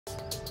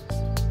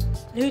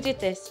Who did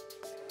this?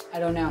 I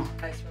don't know.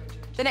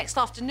 The next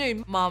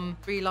afternoon, Mum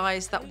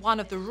realised that one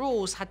of the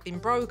rules had been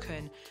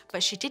broken,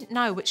 but she didn't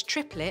know which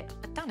triplet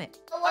had done it.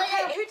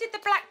 Okay, who did the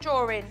black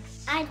drawing?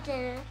 I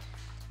did it.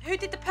 Who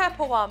did the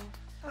purple one?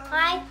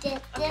 I did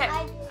it. Okay,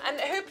 and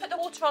who put the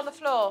water on the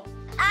floor?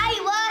 I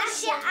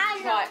was. I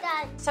know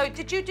that. So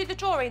did you do the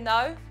drawing,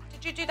 though?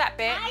 Did you do that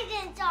bit? I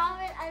didn't draw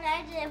it, and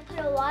I didn't put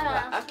a water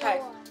on the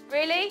floor.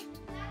 Really?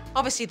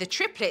 Obviously, the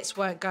triplets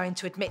weren't going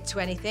to admit to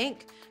anything,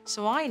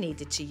 so I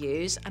needed to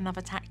use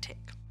another tactic.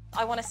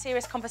 I want a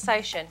serious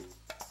conversation.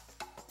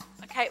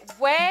 Okay,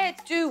 where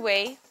do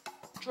we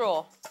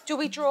draw? Do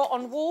we draw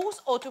on walls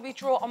or do we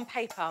draw on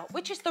paper?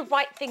 Which is the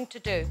right thing to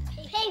do?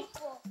 Paper.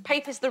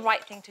 Paper's the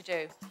right thing to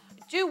do.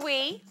 Do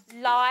we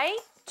lie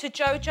to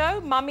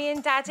Jojo, Mummy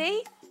and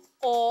Daddy,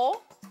 or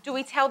do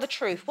we tell the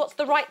truth? What's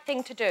the right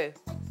thing to do?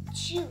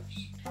 Choose.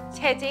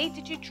 Teddy,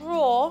 did you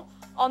draw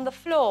on the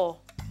floor?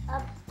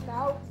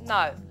 No.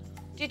 No.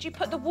 Did you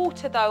put the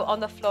water, though, on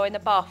the floor in the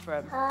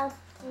bathroom?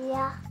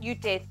 Yeah. You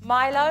did.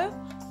 Milo,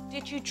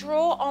 did you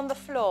draw on the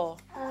floor?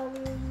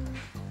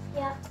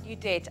 Yeah. You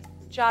did.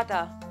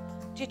 Jada,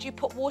 did you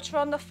put water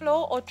on the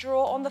floor or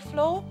draw on the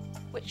floor?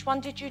 Which one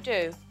did you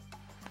do?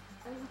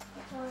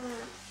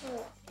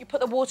 You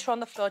put the water on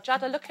the floor.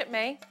 Jada, look at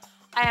me.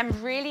 I am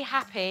really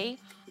happy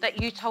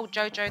that you told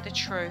Jojo the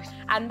truth.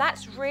 And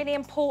that's really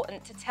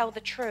important, to tell the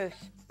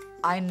truth.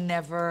 I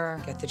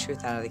never get the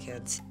truth out of the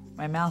kids.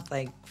 My mouth,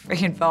 like,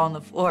 freaking fell on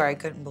the floor. I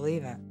couldn't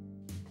believe it.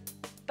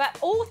 But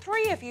all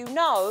three of you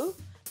know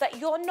that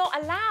you're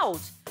not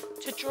allowed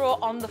to draw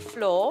on the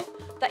floor,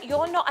 that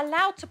you're not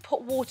allowed to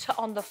put water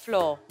on the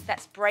floor.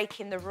 That's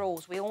breaking the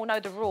rules. We all know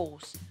the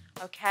rules,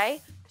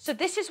 okay? So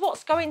this is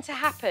what's going to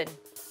happen.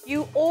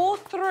 You all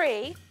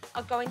three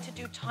are going to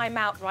do time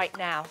out right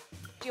now.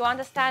 Do you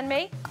understand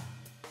me?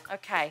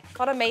 Okay,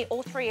 follow me,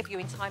 all three of you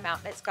in time out.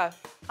 Let's go.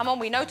 Come on,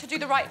 we know to do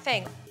the right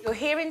thing. You're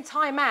here in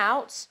time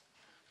out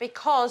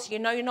because you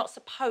know you're not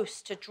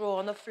supposed to draw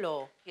on the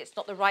floor. It's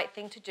not the right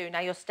thing to do.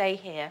 Now you'll stay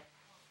here.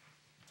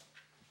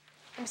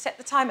 Let me set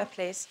the timer,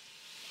 please.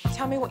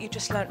 Tell me what you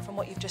just learnt from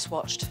what you've just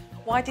watched.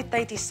 Why did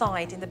they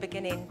decide in the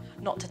beginning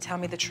not to tell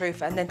me the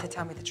truth and then to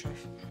tell me the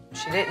truth?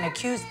 She didn't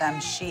accuse them.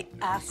 She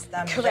asked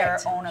them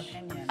Correct. their own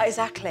opinion.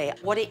 Exactly.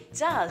 What it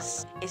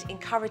does is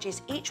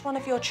encourages each one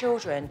of your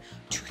children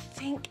to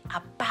think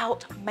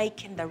about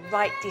making the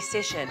right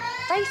decision.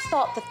 They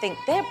start to think,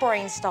 their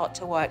brains start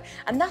to work,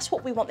 and that's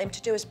what we want them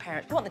to do as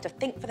parents. We want them to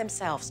think for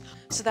themselves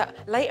so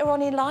that later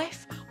on in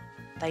life,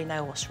 they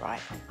know what's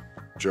right.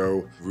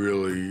 Joe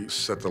really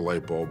set the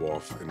light bulb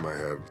off in my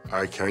head.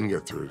 I can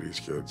get through to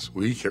these kids.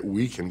 We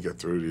can get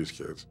through to these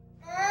kids.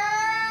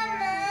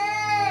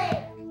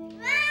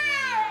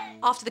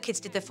 After the kids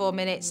did their 4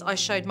 minutes, I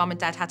showed Mum and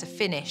Dad how to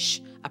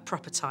finish a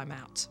proper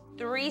timeout.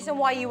 The reason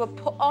why you were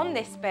put on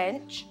this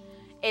bench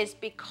is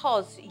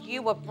because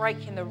you were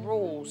breaking the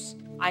rules.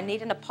 I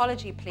need an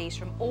apology, please,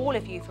 from all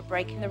of you for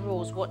breaking the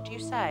rules. What do you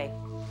say?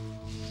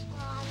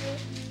 Sorry.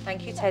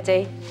 Thank you,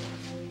 Teddy.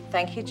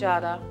 Thank you,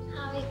 Jada.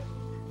 Sorry.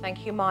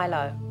 Thank you,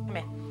 Milo. Come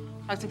here.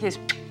 Hugs and kiss. I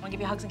want to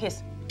give you hugs and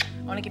kiss.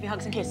 I want to give you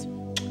hugs and kiss.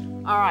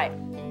 All right.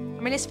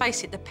 I mean, let's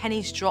face it, the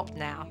penny's dropped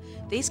now.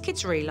 These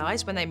kids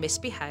realise when they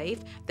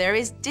misbehave, there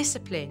is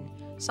discipline.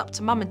 It's up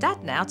to Mum and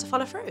Dad now to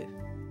follow through.